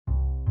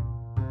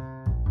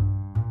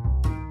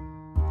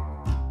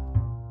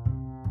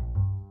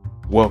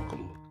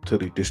Welcome to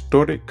the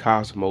Distorted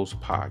Cosmos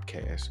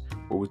podcast,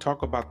 where we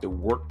talk about the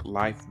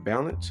work-life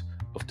balance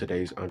of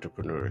today's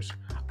entrepreneurs.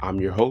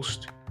 I'm your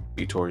host,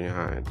 Victoria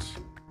Hines.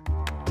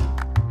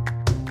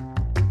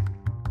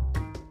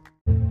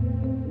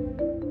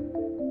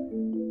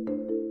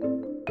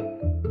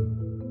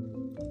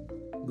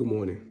 Good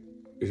morning.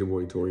 It's your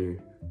boy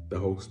Torian, the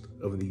host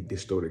of the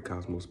Distorted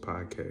Cosmos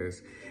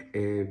podcast.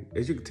 And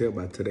as you can tell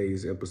by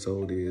today's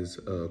episode is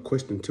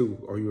question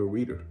 2, are you a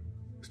reader?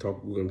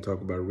 We're going to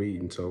talk about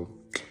reading, so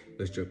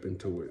let's jump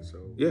into it. So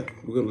yeah,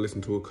 we're going to listen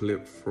to a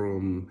clip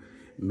from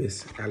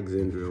Miss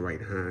Alexandria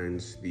Wright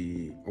Hines,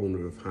 the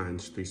owner of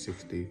Hines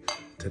 360,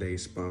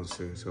 today's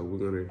sponsor. So we're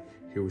going to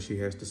hear what she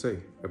has to say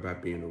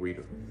about being a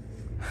reader.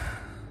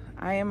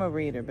 I am a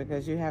reader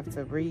because you have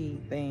to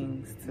read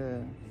things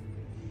to,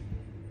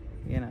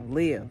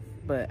 live.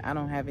 But I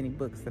don't have any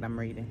books that I'm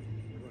reading.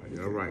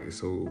 All right.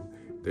 So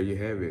there you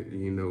have it.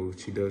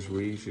 She does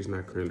read. She's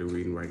not currently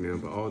reading right now,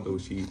 but although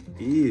she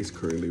is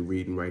currently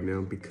reading right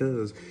now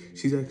because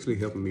she's actually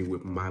helping me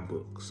with my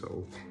book.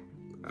 So,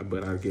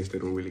 but I guess they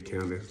don't really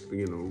count as,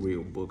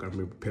 real book. I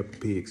remember Peppa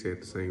Pig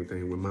said the same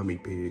thing when Mommy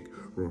Pig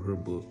wrote her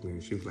book,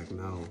 and she was like,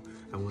 no,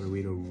 I want to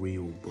read a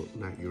real book,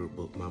 not your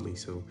book, Mommy.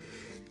 So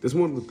that's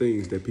one of the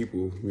things that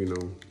people,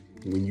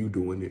 when you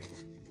doing it,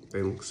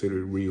 they don't consider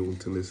it real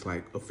until it's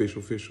like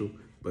official,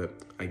 but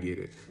I get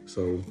it.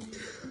 So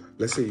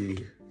let's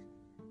see.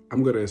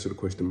 I'm going to answer the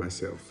question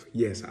myself.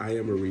 Yes, I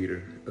am a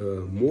reader.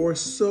 More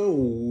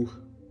so,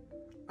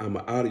 I'm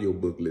an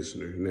audiobook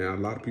listener. Now, a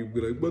lot of people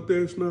be like, but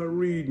that's not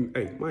reading.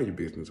 Hey, mind your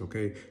business,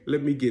 okay?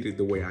 Let me get it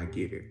the way I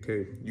get it,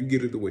 okay? You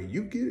get it the way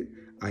you get it.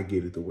 I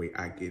get it the way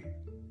I get it.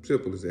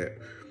 Simple as that.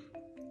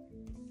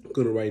 I'm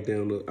going to write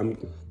down,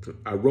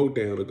 I wrote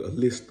down a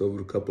list of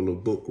a couple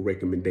of book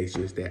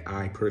recommendations that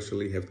I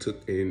personally have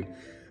took and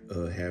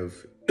have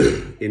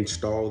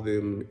instilled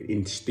them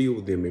in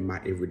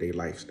my everyday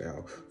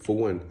lifestyle. For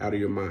one, Out of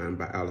Your Mind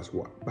by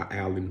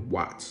Alan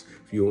Watts.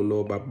 If you don't know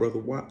about Brother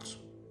Watts,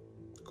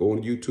 go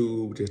on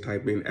YouTube, just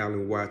type in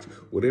Alan Watts.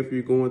 Whatever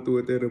you're going through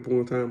at that point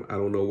in time, I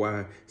don't know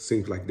why,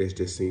 seems like that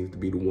just seems to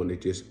be the one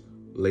that just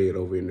lay it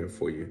over in there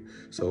for you.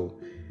 So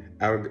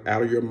Out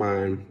of Your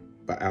Mind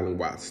by Alan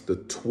Watts. The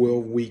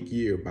 12-Week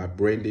Year by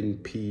Brendan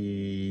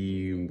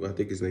P. I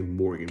think his name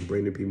Morgan.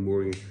 Brendan P.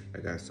 Morgan. I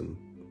got some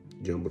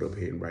jumbled up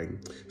handwriting.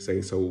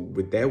 So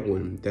with that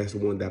one, that's the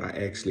one that I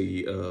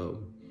actually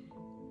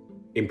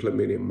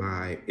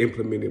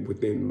implemented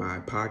within my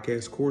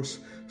podcast course.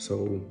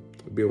 So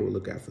be on the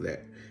lookout for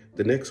that.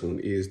 The next one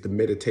is The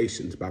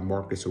Meditations by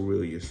Marcus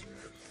Aurelius.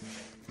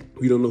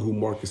 We don't know who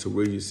Marcus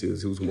Aurelius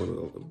is. He was one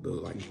of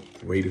the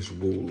greatest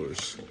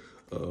rulers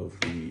of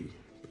the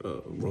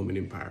Roman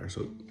Empire.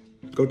 So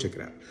go check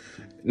it out.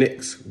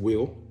 Next,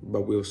 Will by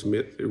Will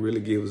Smith. It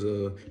really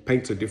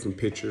paints a different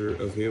picture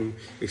of him,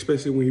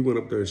 especially when he went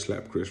up there and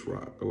slapped Chris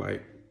Rock.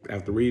 Like,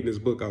 after reading this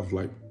book, I was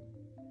like,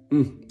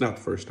 not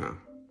the first time.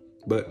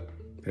 But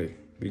hey,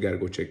 you got to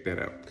go check that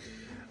out.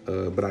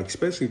 But I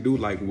especially do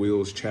like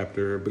Will's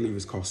chapter, I believe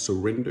it's called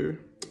Surrender.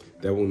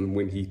 That one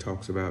when he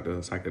talks about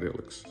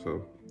psychedelics.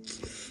 So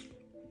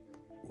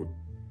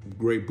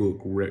great book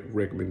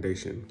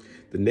recommendation.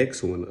 The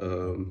next one,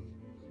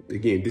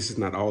 again, this is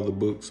not all the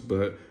books,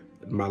 but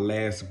my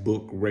last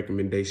book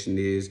recommendation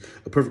is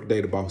A Perfect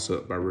Day to Boss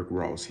Up by Rick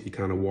Ross. He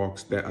kind of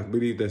walks that. I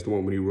believe that's the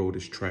one when he rode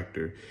his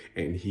tractor,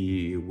 and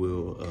he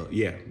will,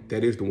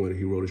 that is the one that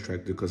he rode his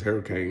tractor, because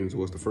Hurricanes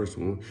was the first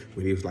one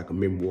when he was like a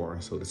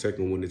memoir. So the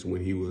second one is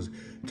when he was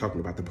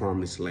talking about the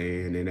promised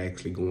land and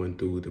actually going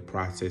through the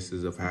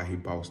processes of how he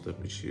bossed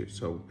up and shit.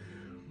 So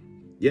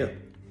yeah,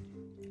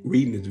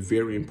 reading is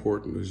very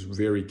important. It's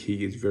very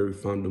key. It's very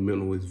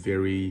fundamental. It's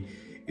very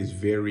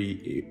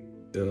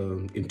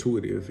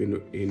intuitive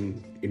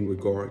in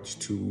regards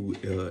to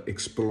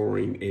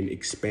exploring and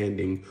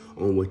expanding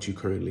on what you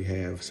currently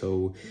have.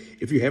 So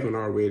if you haven't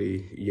already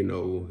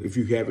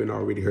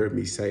heard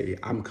me say,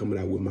 I'm coming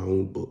out with my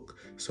own book.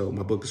 So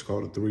my book is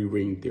called The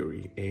 3-Ring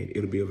Theory, and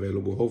it'll be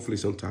available hopefully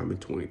sometime in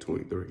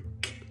 2023.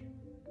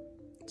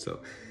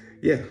 So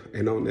yeah,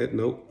 and on that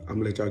note, I'm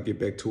gonna let y'all get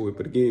back to it.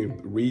 But again,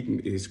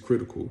 reading is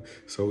critical.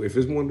 So if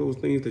it's one of those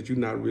things that you're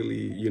not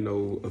really,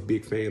 a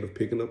big fan of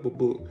picking up a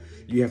book,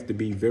 you have to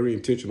be very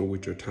intentional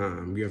with your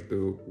time. You have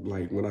to,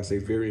 when I say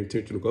very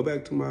intentional, go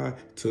back to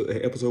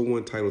episode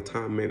 1 titled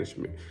Time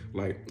Management.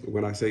 Like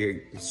when I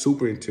say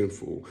super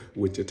intentional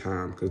with your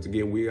time, because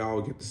again, we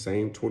all get the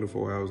same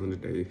 24 hours in a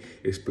day.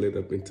 It's split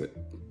up into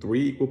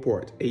 3 equal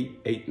parts, 8,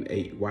 8, and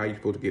 8. Why are you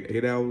supposed to get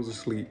 8 hours of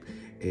sleep?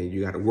 And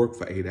you got to work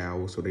for 8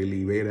 hours, so they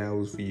leave 8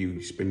 hours for you.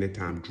 You spend that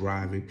time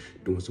driving,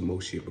 doing some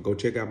more shit. But go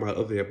check out my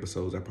other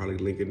episodes. I probably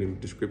link it in the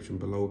description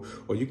below,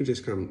 or you can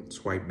just kind of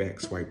swipe back,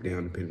 swipe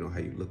down, depending on how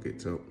you look at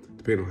it. So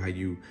depending on how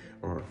you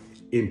are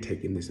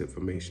intaking this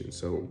information.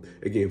 So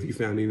again, if you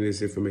found any of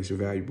this information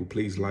valuable,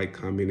 please like,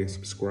 comment, and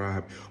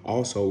subscribe.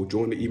 Also,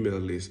 join the email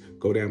list.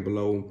 Go down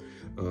below.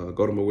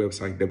 Go to my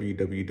website,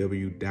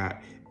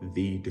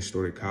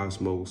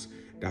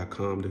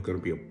 www.thedistortedcosmos.com. There's going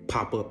to be a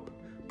pop-up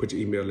put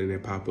your email in there,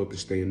 pop up and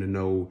stay in the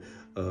know.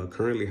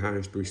 Currently,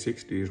 Heinz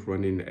 360 is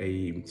running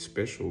a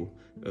special.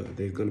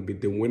 There's going to be,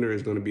 the winner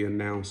is going to be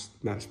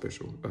announced, not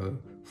special,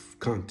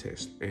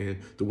 contest. And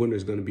the winner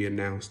is going to be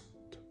announced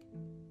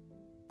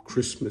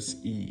Christmas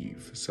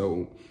Eve.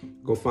 So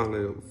go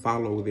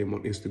follow them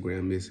on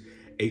Instagram. It's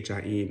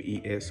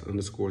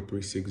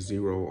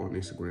HINES_360 on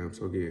Instagram.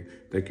 So again,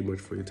 thank you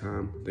much for your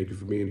time. Thank you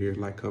for being here.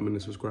 Like, comment,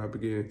 and subscribe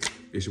again.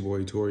 It's your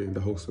boy Torian,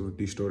 the host of the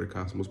Distorted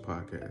Cosmos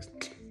podcast.